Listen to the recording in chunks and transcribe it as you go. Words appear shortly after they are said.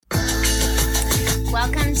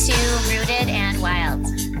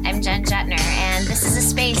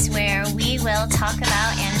where we will talk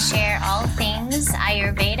about and share all things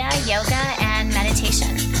Ayurveda, yoga, and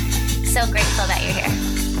meditation. So grateful that you're here.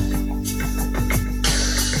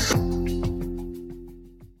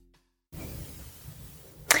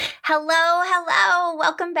 Hello.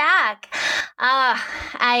 Welcome back.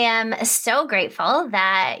 I am so grateful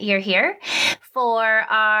that you're here for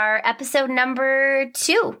our episode number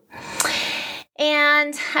 2.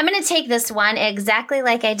 And I'm going to take this one exactly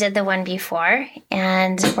like I did the one before,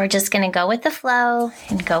 and we're just going to go with the flow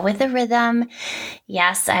and go with the rhythm.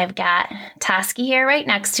 Yes, I've got Toski here right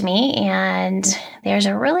next to me, and there's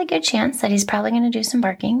a really good chance that he's probably going to do some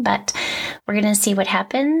barking, but we're going to see what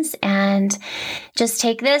happens and just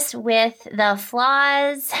take this with the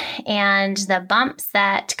flaws and the bumps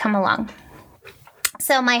that come along.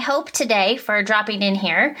 So my hope today for dropping in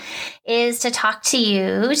here is to talk to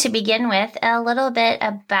you to begin with a little bit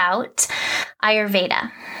about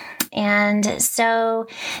Ayurveda. And so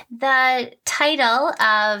the title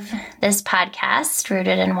of this podcast,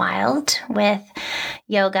 Rooted and Wild, with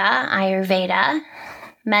yoga, Ayurveda,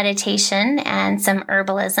 meditation, and some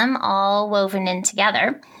herbalism all woven in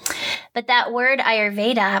together. But that word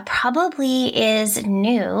Ayurveda probably is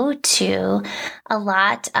new to a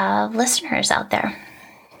lot of listeners out there.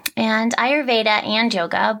 And Ayurveda and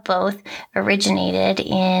yoga both originated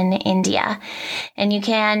in India. And you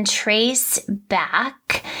can trace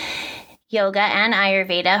back yoga and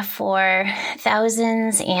Ayurveda for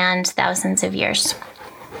thousands and thousands of years.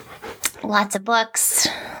 Lots of books,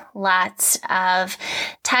 lots of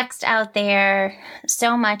text out there,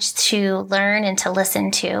 so much to learn and to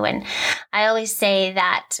listen to. And I always say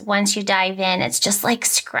that once you dive in, it's just like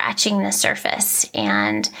scratching the surface.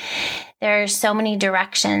 And there's so many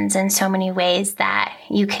directions and so many ways that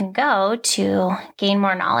you can go to gain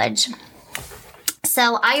more knowledge.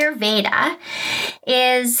 So Ayurveda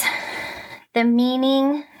is the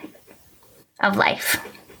meaning of life.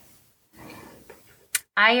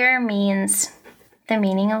 Ayur means the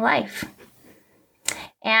meaning of life.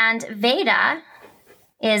 And Veda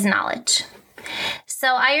is knowledge. So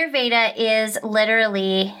Ayurveda is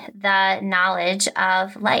literally the knowledge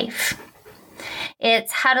of life.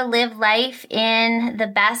 It's how to live life in the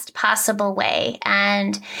best possible way.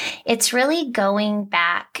 And it's really going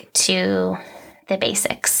back to the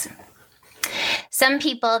basics. Some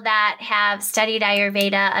people that have studied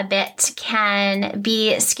Ayurveda a bit can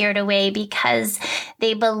be scared away because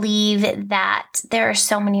they believe that there are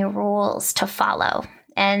so many rules to follow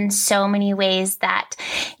and so many ways that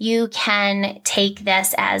you can take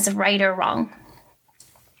this as right or wrong.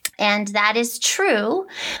 And that is true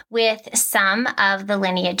with some of the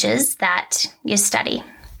lineages that you study.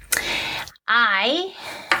 I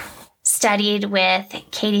studied with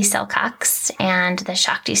Katie Silcox and the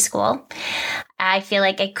Shakti School. I feel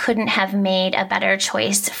like I couldn't have made a better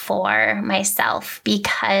choice for myself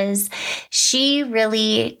because she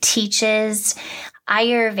really teaches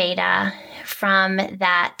Ayurveda from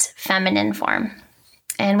that feminine form.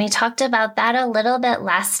 And we talked about that a little bit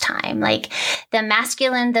last time, like the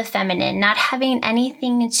masculine, the feminine, not having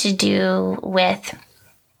anything to do with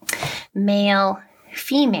male,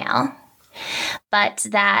 female, but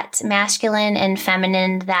that masculine and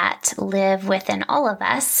feminine that live within all of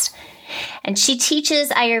us. And she teaches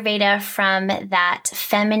Ayurveda from that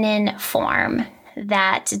feminine form,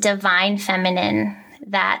 that divine feminine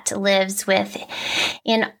that lives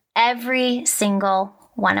within every single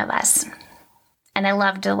one of us. And I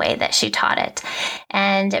loved the way that she taught it.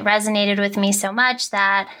 And it resonated with me so much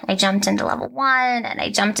that I jumped into level 1 and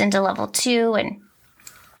I jumped into level 2, and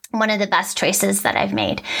one of the best choices that I've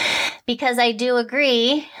made. Because I do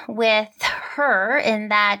agree with her in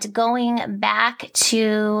that going back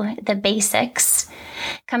to the basics,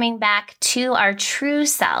 coming back to our true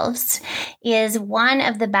selves, is one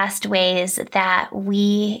of the best ways that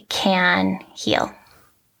we can heal.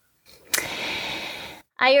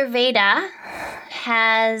 Ayurveda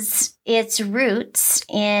has its roots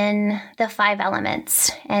in the 5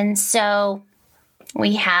 elements. And so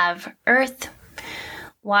we have earth,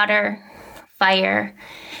 water, fire,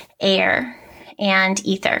 air, and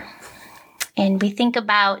ether. And we think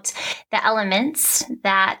about the elements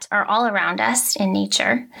that are all around us in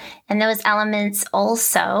nature. And those elements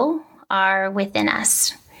also are within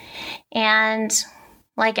us. And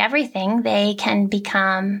like everything, they can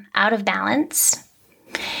become out of balance.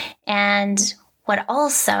 And what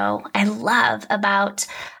also I love about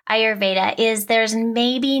Ayurveda is there's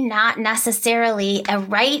maybe not necessarily a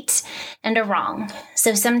right and a wrong.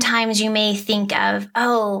 So sometimes you may think of,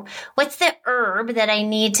 oh, what's the herb that I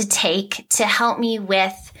need to take to help me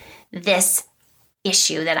with this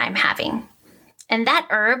issue that I'm having? And that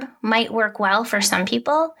herb might work well for some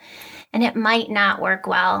people, and it might not work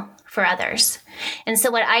well for others. And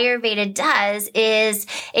so what Ayurveda does is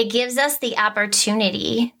it gives us the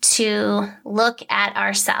opportunity to look at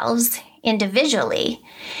ourselves individually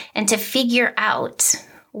and to figure out,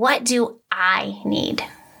 what do I need?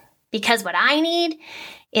 Because what I need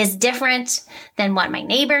is different than what my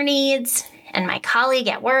neighbor needs and my colleague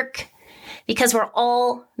at work, because we're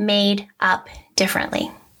all made up differently.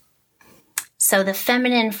 So the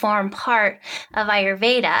feminine form part of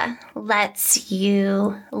Ayurveda lets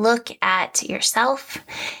you look at yourself.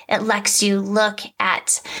 It lets you look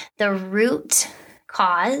at the root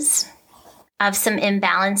cause of some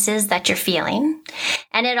imbalances that you're feeling.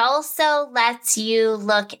 And it also lets you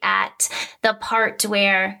look at the part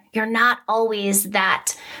where you're not always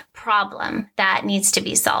that problem that needs to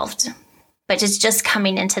be solved, but it's just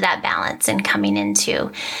coming into that balance and coming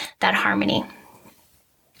into that harmony.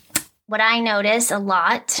 What I notice a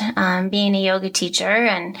lot, being a yoga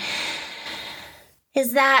teacher,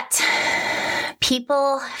 is that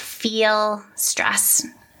people feel stress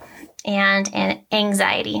and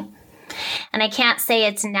anxiety. And I can't say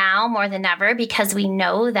it's now more than ever, because we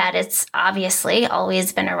know that it's obviously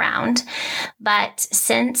always been around. But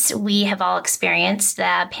since we have all experienced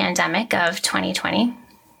the pandemic of 2020,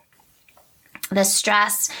 the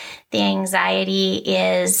stress, the anxiety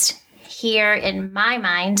is here in my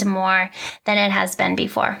mind more than it has been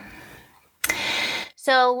before.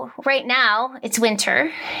 So right now it's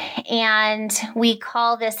winter, and we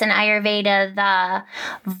call this in Ayurveda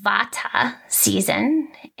the Vata season.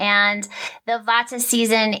 And the Vata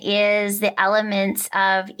season is the elements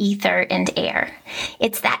of ether and air.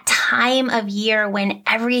 It's that time of year when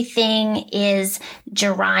everything is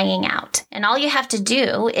drying out. And all you have to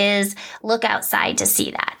do is look outside to see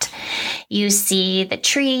that. You see the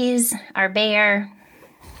trees are bare.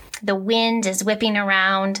 The wind is whipping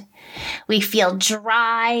around. We feel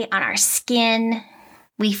dry on our skin.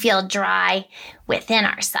 We feel dry within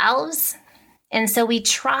ourselves. And so we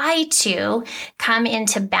try to come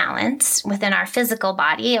into balance within our physical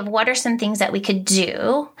body of what are some things that we could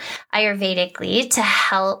do Ayurvedically to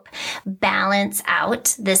help balance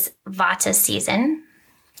out this Vata season.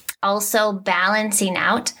 Also balancing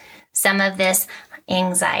out some of this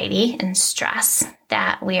anxiety and stress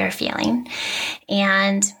that we are feeling.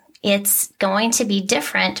 And it's going to be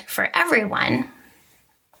different for everyone,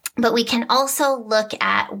 but we can also look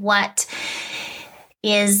at what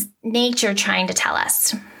is nature trying to tell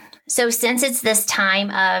us. So since it's this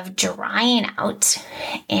time of drying out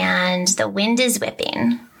and the wind is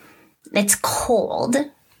whipping, it's cold,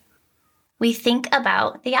 we think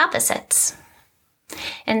about the opposites.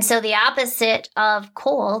 And so the opposite of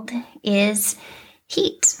cold is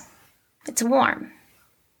heat. It's warm.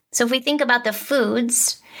 So if we think about the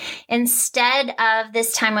foods, instead of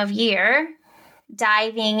this time of year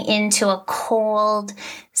diving into a cold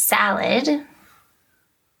salad,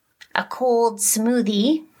 a cold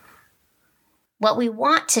smoothie, what we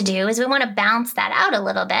want to do is we want to balance that out a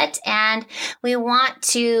little bit, and we want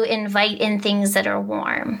to invite in things that are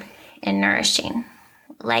warm and nourishing,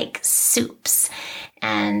 like soups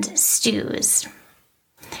and stews.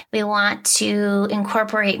 We want to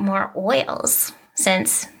incorporate more oils,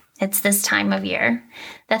 since it's this time of year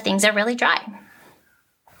that things are really dry.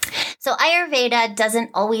 So Ayurveda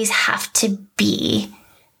doesn't always have to be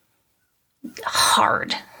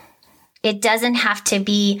hard. It doesn't have to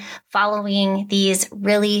be following these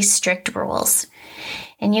really strict rules.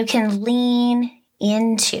 And you can lean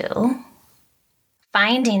into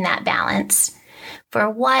finding that balance for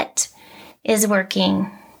what is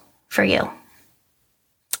working for you.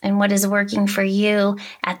 And what is working for you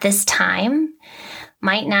at this time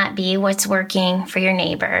might not be what's working for your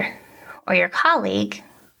neighbor or your colleague,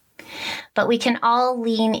 but we can all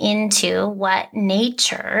lean into what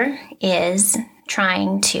nature is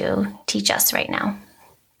trying to teach us right now.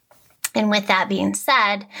 And with that being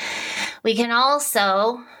said, we can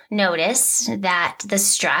also notice that the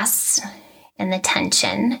stress and the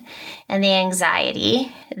tension and the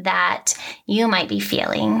anxiety that you might be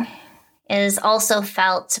feeling is also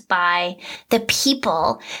felt by the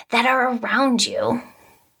people that are around you.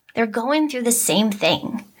 They're going through the same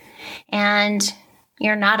thing, and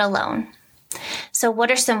you're not alone. So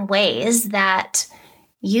what are some ways that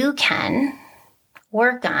you can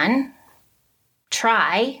work on,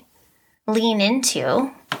 try, lean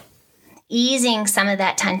into easing some of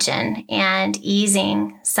that tension and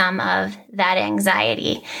easing some of that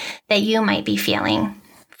anxiety that you might be feeling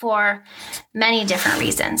for many different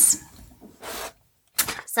reasons?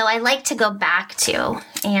 So I like to go back to,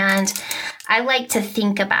 and I like to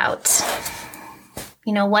think about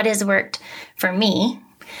what has worked for me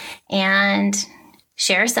and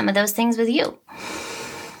share some of those things with you.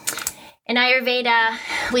 In Ayurveda,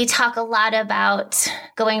 we talk a lot about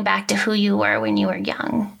going back to who you were when you were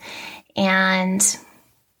young and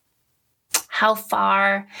how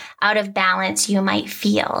far out of balance you might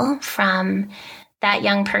feel from that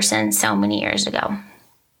young person so many years ago.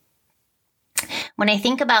 When I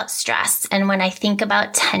think about stress and when I think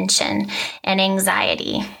about tension and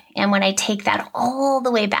anxiety, and when I take that all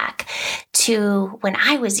the way back to when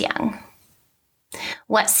I was young,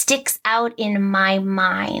 what sticks out in my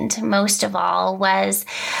mind most of all was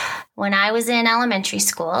when I was in elementary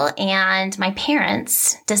school and my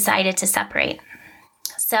parents decided to separate.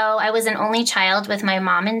 So I was an only child with my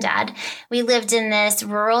mom and dad. We lived in this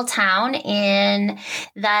rural town in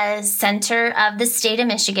the center of the state of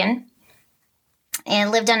Michigan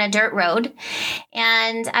and lived on a dirt road.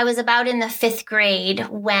 And I was about in the 5th grade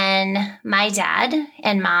when my dad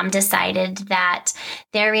and mom decided that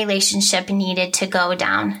their relationship needed to go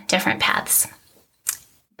down different paths.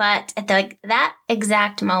 But at that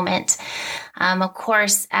exact moment, of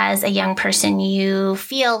course, as a young person, you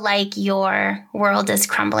feel like your world is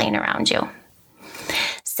crumbling around you.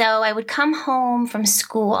 So I would come home from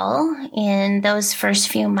school in those first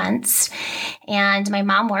few months, and my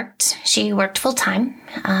mom worked. She worked full time,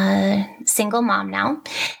 single mom now.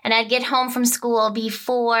 And I'd get home from school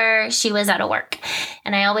before she was out of work.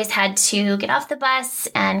 And I always had to get off the bus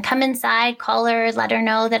and come inside, call her, let her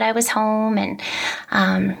know that I was home. And,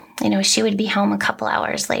 she would be home a couple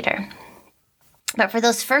hours later. But for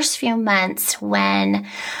those first few months when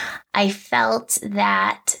I felt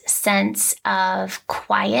that sense of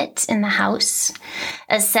quiet in the house,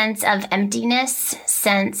 a sense of emptiness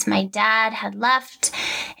since my dad had left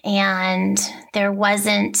and there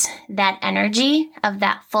wasn't that energy of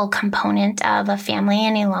that full component of a family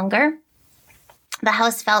any longer. The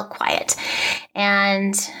house felt quiet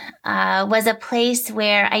and was a place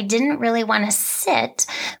where I didn't really want to sit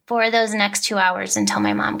for those next 2 hours until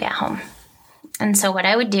my mom got home. And so what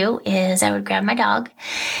I would do is I would grab my dog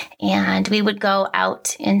and we would go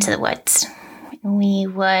out into the woods. We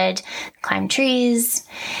would climb trees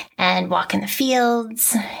and walk in the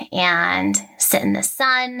fields and sit in the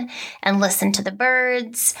sun and listen to the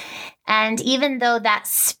birds. And even though that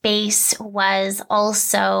space was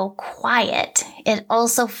also quiet, it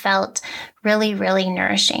also felt really, really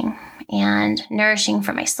nourishing. And nourishing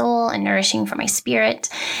for my soul and nourishing for my spirit.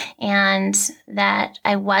 And that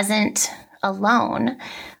I wasn't alone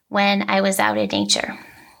when I was out in nature.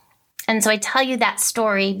 And so I tell you that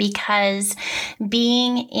story because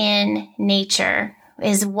being in nature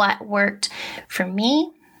is what worked for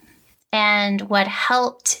me and what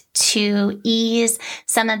helped to ease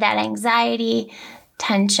some of that anxiety,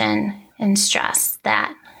 tension, and stress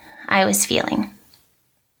that I was feeling.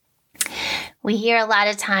 We hear a lot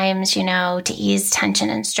of times, to ease tension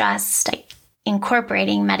and stress, like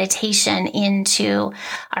incorporating meditation into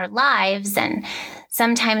our lives. And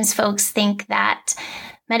sometimes folks think that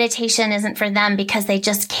meditation isn't for them because they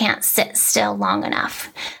just can't sit still long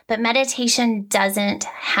enough. But meditation doesn't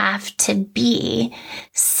have to be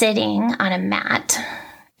sitting on a mat.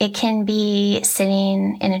 It can be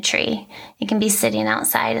sitting in a tree. It can be sitting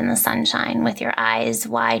outside in the sunshine with your eyes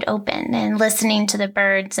wide open and listening to the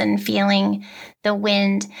birds and feeling the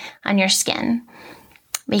wind on your skin.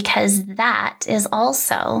 Because that is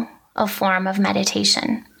also a form of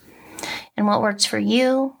meditation. And what works for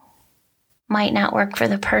you might not work for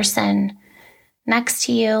the person next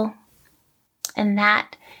to you. And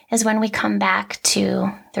that is when we come back to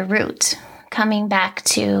the root, coming back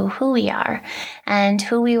to who we are and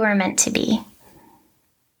who we were meant to be.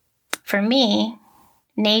 For me,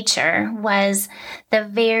 nature was the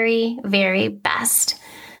very, very best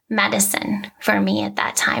medicine for me at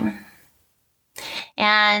that time.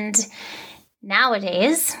 And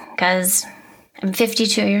nowadays, because I'm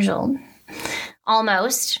 52 years old,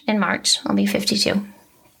 almost in March, I'll be 52.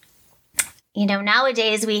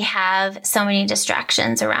 Nowadays we have so many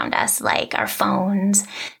distractions around us, like our phones,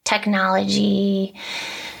 technology,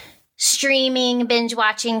 streaming, binge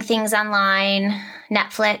watching things online,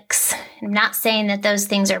 Netflix. I'm not saying that those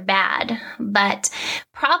things are bad, but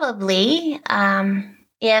probably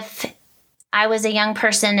if I was a young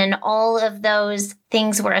person and all of those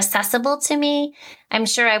things were accessible to me, I'm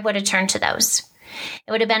sure I would have turned to those.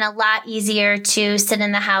 It would have been a lot easier to sit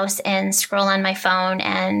in the house and scroll on my phone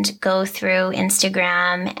and go through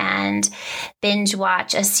Instagram and binge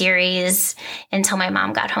watch a series until my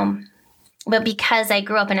mom got home. But because I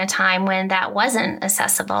grew up in a time when that wasn't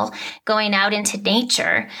accessible, going out into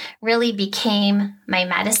nature really became my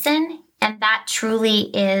medicine. And that truly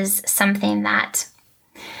is something that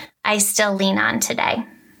I still lean on today.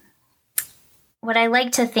 What I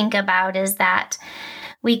like to think about is that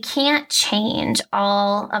we can't change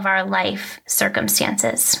all of our life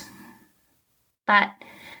circumstances, but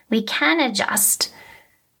we can adjust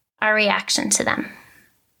our reaction to them.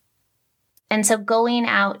 And so going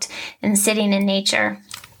out and sitting in nature,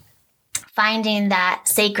 finding that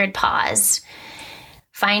sacred pause,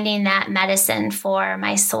 finding that medicine for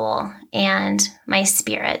my soul and my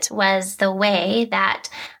spirit was the way that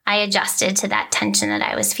I adjusted to that tension that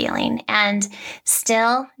I was feeling. And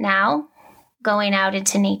still now, going out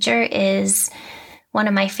into nature is one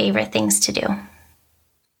of my favorite things to do.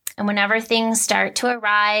 And whenever things start to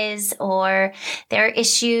arise or there are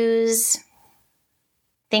issues,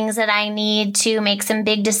 things that I need to make some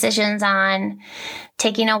big decisions on,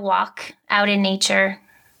 taking a walk out in nature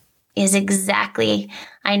is exactly,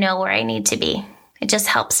 I know where I need to be. It just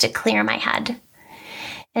helps to clear my head.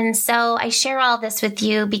 And so I share all this with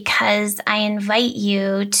you because I invite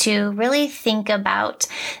you to really think about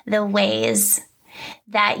the ways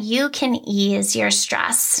that you can ease your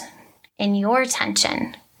stress and your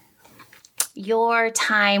tension, your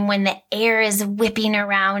time when the air is whipping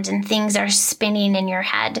around and things are spinning in your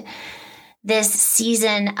head, this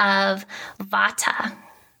season of Vata.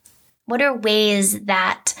 What are ways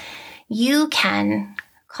that you can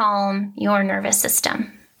calm your nervous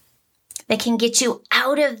system? That can get you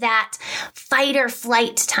out of that fight or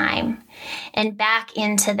flight time and back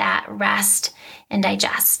into that rest and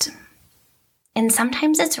digest. And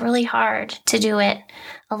sometimes it's really hard to do it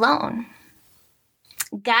alone.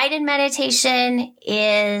 Guided meditation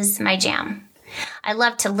is my jam. I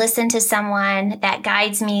love to listen to someone that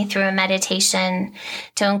guides me through a meditation,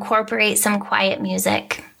 to incorporate some quiet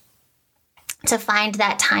music, to find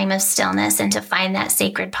that time of stillness and to find that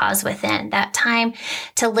sacred pause within, that time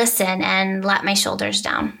to listen and let my shoulders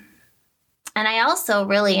down. And I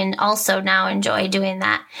also now enjoy doing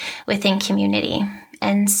that within community.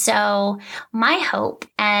 And so my hope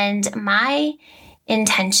and my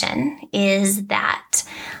intention is that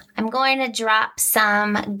I'm going to drop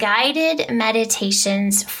some guided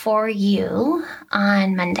meditations for you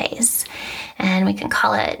on Mondays. And we can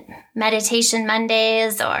call it Meditation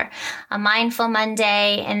Mondays or a Mindful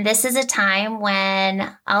Monday. And this is a time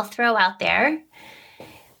when I'll throw out there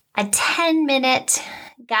a 10-minute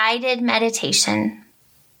guided meditation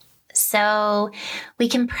so we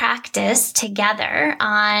can practice together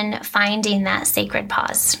on finding that sacred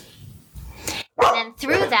pause. And then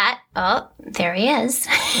through that, oh, there he is.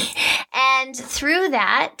 And through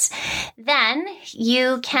that, then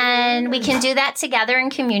we can do that together in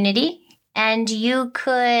community. And you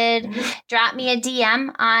could drop me a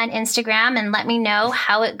DM on Instagram and let me know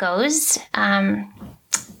how it goes.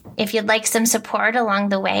 If you'd like some support along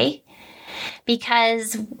the way.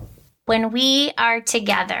 Because when we are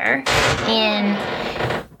together in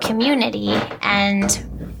community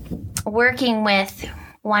and working with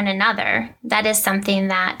one another, that is something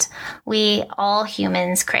that we all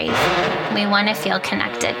humans crave. We want to feel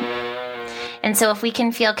connected. And so if we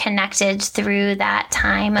can feel connected through that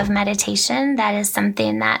time of meditation, that is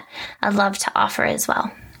something that I'd love to offer as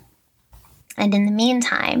well. And in the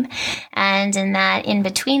meantime, and in that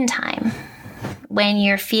in-between time, when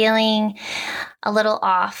you're feeling a little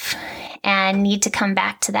off and need to come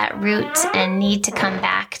back to that root and need to come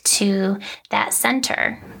back to that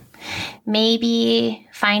center, maybe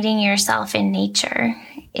finding yourself in nature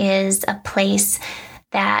is a place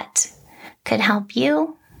that could help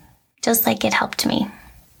you just like it helped me.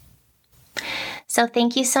 So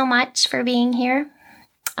thank you so much for being here.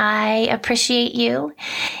 I appreciate you.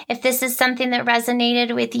 If this is something that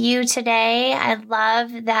resonated with you today, I'd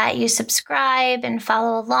love that you subscribe and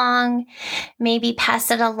follow along, maybe pass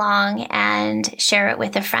it along and share it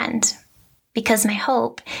with a friend. Because my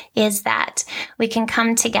hope is that we can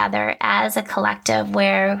come together as a collective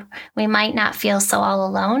where we might not feel so all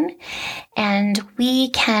alone, and we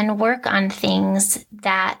can work on things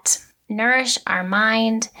that nourish our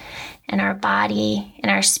mind and our body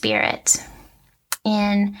and our spirit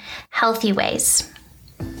in healthy ways.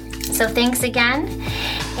 So thanks again,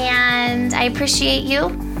 and I appreciate you.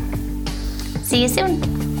 See you soon.